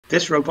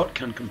This robot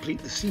can complete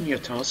the senior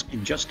task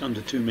in just under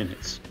 2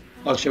 minutes.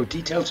 I'll show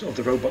details of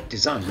the robot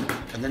design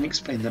and then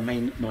explain the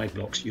main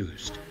MyBlocks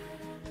used.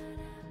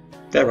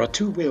 There are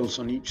 2 wheels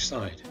on each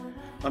side.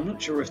 I'm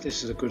not sure if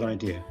this is a good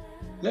idea.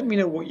 Let me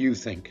know what you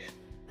think.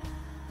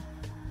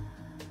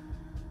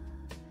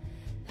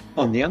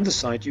 On the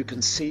underside you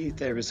can see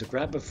there is a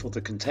grabber for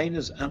the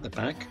containers at the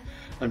back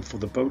and for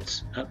the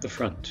boats at the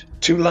front.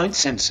 2 light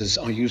sensors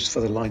are used for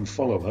the line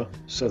follower,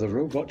 so the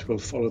robot will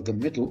follow the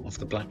middle of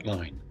the black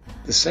line.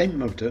 The same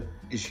motor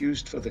is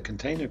used for the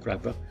container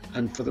grabber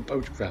and for the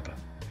boat grabber.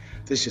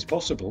 This is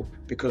possible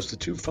because the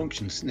 2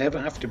 functions never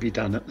have to be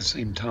done at the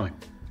same time.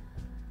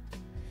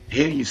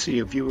 Here you see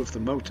a view of the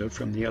motor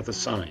from the other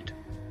side.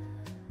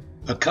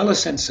 A color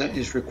sensor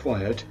is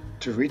required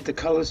to read the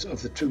colors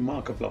of the 2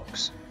 marker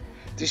blocks.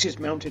 This is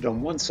mounted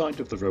on one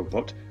side of the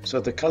robot so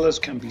the colors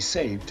can be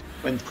saved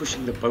when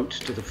pushing the boat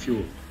to the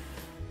fuel.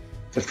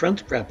 The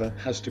front grabber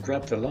has to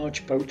grab the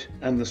large boat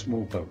and the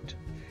small boat.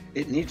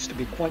 It needs to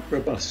be quite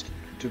robust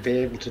to be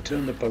able to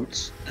turn the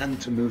boats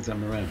and to move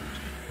them around.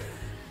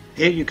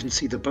 Here you can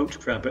see the boat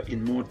grabber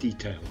in more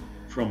detail,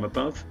 from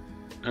above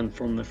and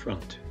from the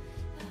front.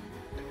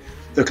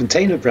 The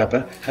container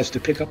grabber has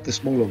to pick up the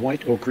smaller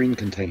white or green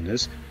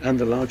containers and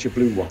the larger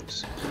blue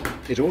ones.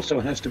 It also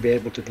has to be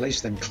able to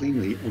place them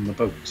cleanly on the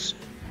boats.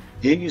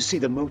 Here you see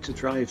the motor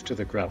drive to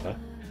the grabber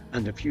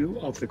and a view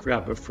of the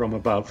grabber from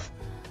above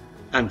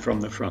and from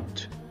the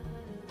front.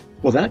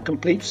 Well, that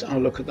completes our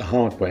look at the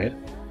hardware.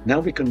 Now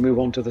we can move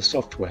on to the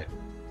software.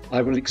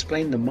 I will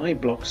explain the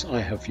MyBlocks I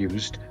have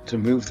used to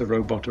move the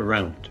robot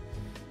around.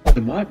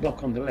 The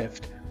MyBlock on the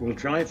left will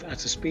drive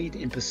at a speed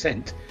in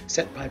percent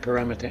set by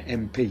parameter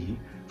MP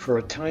for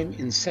a time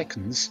in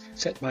seconds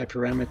set by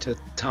parameter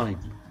time.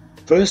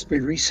 First we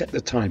reset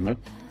the timer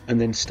and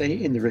then stay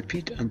in the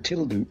repeat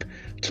until loop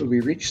till we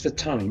reach the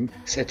time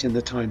set in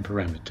the time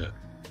parameter.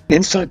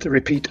 Inside the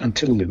repeat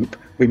until loop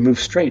we move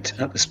straight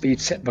at the speed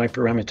set by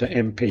parameter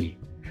MP.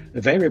 The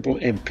variable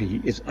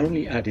MP is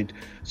only added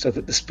so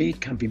that the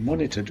speed can be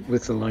monitored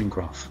with the line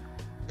graph.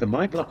 The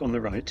MyBlock on the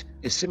right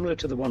is similar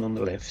to the one on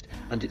the left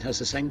and it has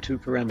the same 2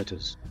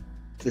 parameters.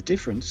 The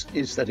difference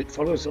is that it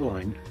follows a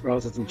line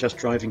rather than just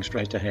driving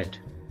straight ahead.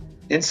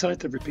 Inside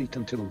the repeat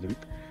until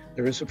loop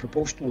there is a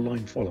proportional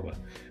line follower.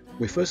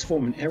 We first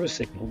form an error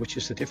signal, which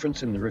is the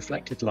difference in the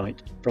reflected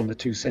light from the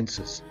 2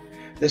 sensors.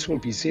 This will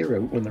be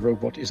 0 when the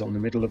robot is on the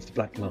middle of the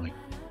black line.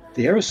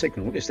 The error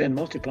signal is then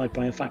multiplied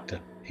by a factor,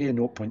 here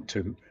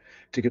 0.2,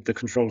 to give the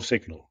control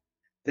signal.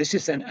 This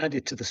is then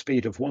added to the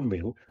speed of one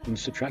wheel and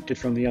subtracted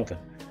from the other,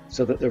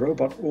 so that the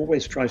robot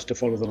always tries to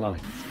follow the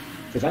line.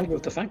 The value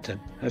of the factor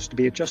has to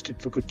be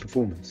adjusted for good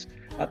performance.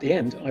 At the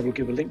end, I will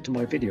give a link to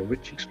my video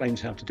which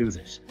explains how to do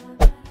this.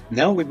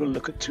 Now we will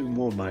look at 2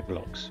 more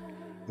MyBlocks.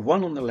 The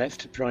one on the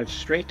left drives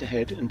straight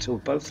ahead until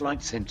both light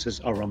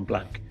sensors are on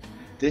black.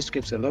 This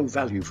gives a low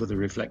value for the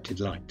reflected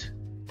light.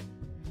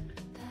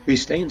 We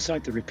stay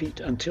inside the repeat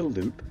until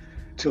loop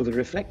till the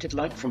reflected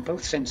light from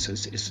both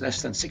sensors is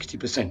less than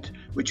 60%,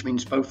 which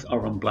means both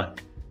are on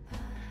black.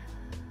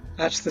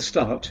 At the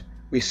start,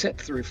 we set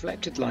the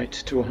reflected light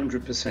to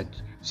 100%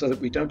 so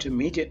that we don't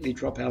immediately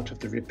drop out of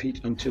the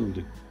repeat until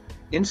loop.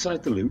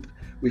 Inside the loop,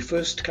 we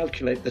first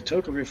calculate the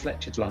total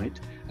reflected light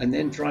and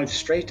then drive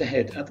straight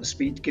ahead at the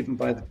speed given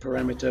by the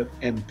parameter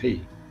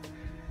MP.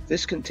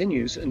 This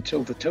continues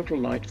until the total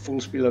light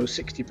falls below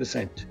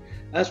 60%.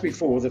 As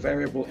before, the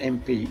variable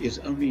MP is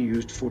only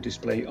used for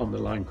display on the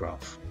line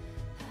graph.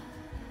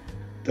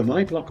 The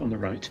MyBlock on the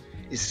right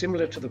is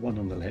similar to the one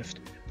on the left,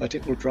 but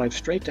it will drive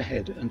straight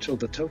ahead until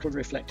the total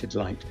reflected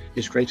light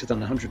is greater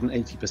than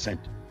 180%.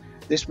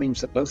 This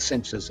means that both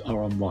sensors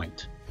are on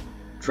white.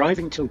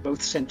 Driving till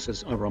both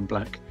sensors are on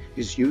black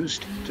is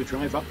used to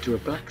drive up to a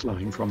black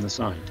line from the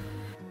side.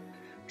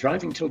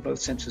 Driving till both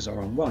sensors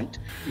are on white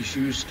is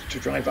used to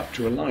drive up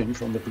to a line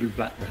from the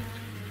blue-black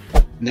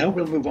round. Now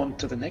we'll move on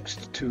to the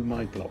next 2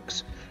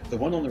 MyBlocks. The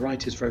one on the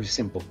right is very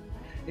simple.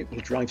 It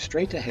will drive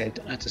straight ahead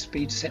at a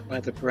speed set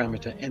by the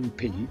parameter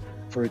MP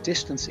for a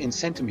distance in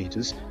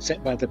centimeters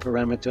set by the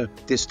parameter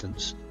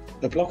distance.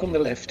 The block on the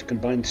left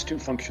combines 2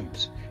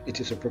 functions.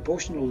 It is a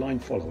proportional line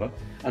follower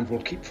and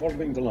will keep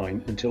following the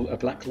line until a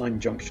black line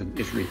junction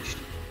is reached.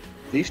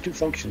 These 2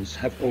 functions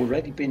have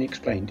already been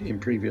explained in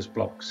previous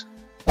blocks.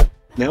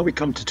 Now we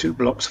come to 2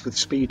 blocks with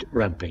speed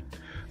ramping.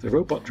 The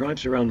robot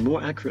drives around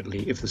more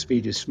accurately if the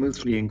speed is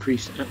smoothly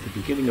increased at the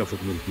beginning of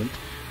a movement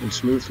and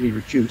smoothly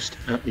reduced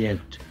at the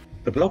end.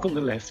 The block on the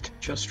left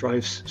just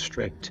drives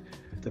straight.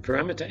 The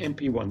parameter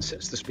MP1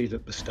 sets the speed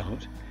at the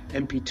start,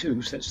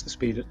 MP2 sets the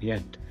speed at the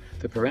end.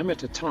 The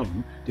parameter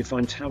time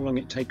defines how long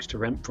it takes to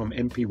ramp from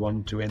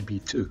MP1 to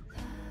MP2.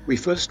 We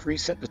first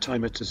reset the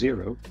timer to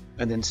 0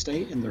 and then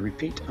stay in the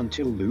repeat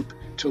until loop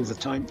till the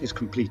time is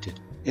completed.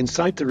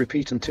 Inside the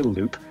repeat until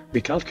loop,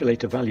 we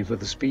calculate a value for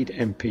the speed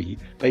MP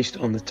based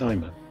on the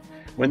timer.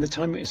 When the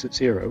timer is at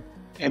 0,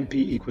 MP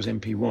equals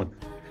MP1.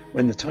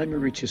 When the timer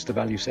reaches the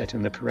value set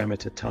in the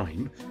parameter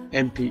time,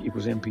 MP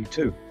equals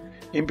MP2.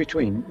 In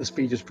between, the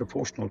speed is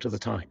proportional to the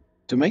time.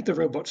 To make the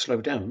robot slow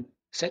down,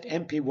 Set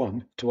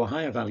MP1 to a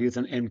higher value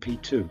than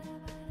MP2.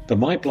 The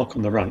MyBlock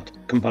on the right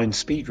combines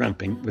speed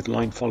ramping with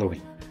line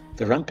following.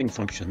 The ramping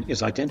function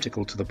is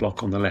identical to the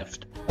block on the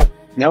left.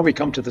 Now we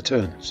come to the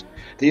turns.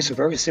 These are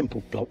very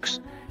simple blocks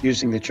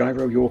using the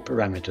gyro yaw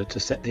parameter to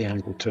set the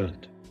angle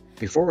turned.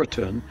 Before a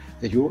turn,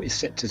 the yaw is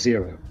set to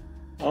 0.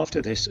 After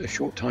this, a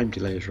short time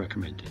delay is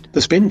recommended.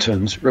 The spin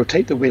turns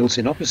rotate the wheels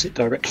in opposite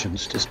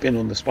directions to spin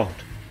on the spot.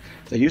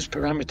 They use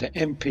parameter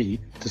MP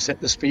to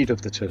set the speed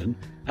of the turn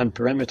and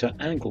parameter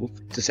angle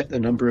to set the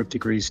number of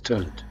degrees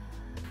turned.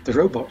 The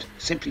robot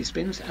simply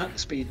spins at the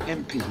speed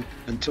MP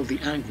until the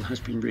angle has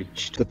been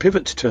reached. The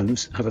pivot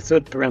turns have a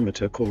third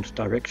parameter called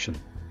direction.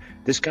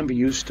 This can be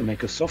used to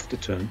make a softer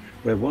turn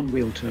where one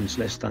wheel turns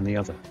less than the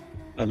other.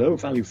 A low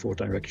value for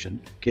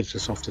direction gives a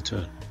softer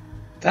turn.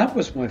 That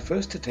was my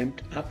first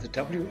attempt at the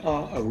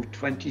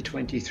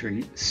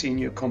WRO2023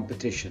 Senior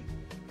competition.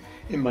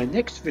 In my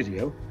next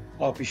video,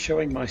 I'll be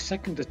showing my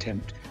second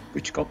attempt,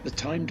 which got the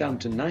time down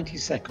to 90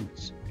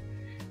 seconds.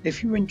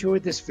 If you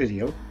enjoyed this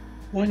video,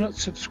 why not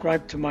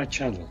subscribe to my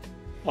channel?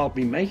 I'll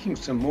be making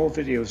some more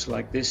videos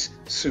like this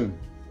soon.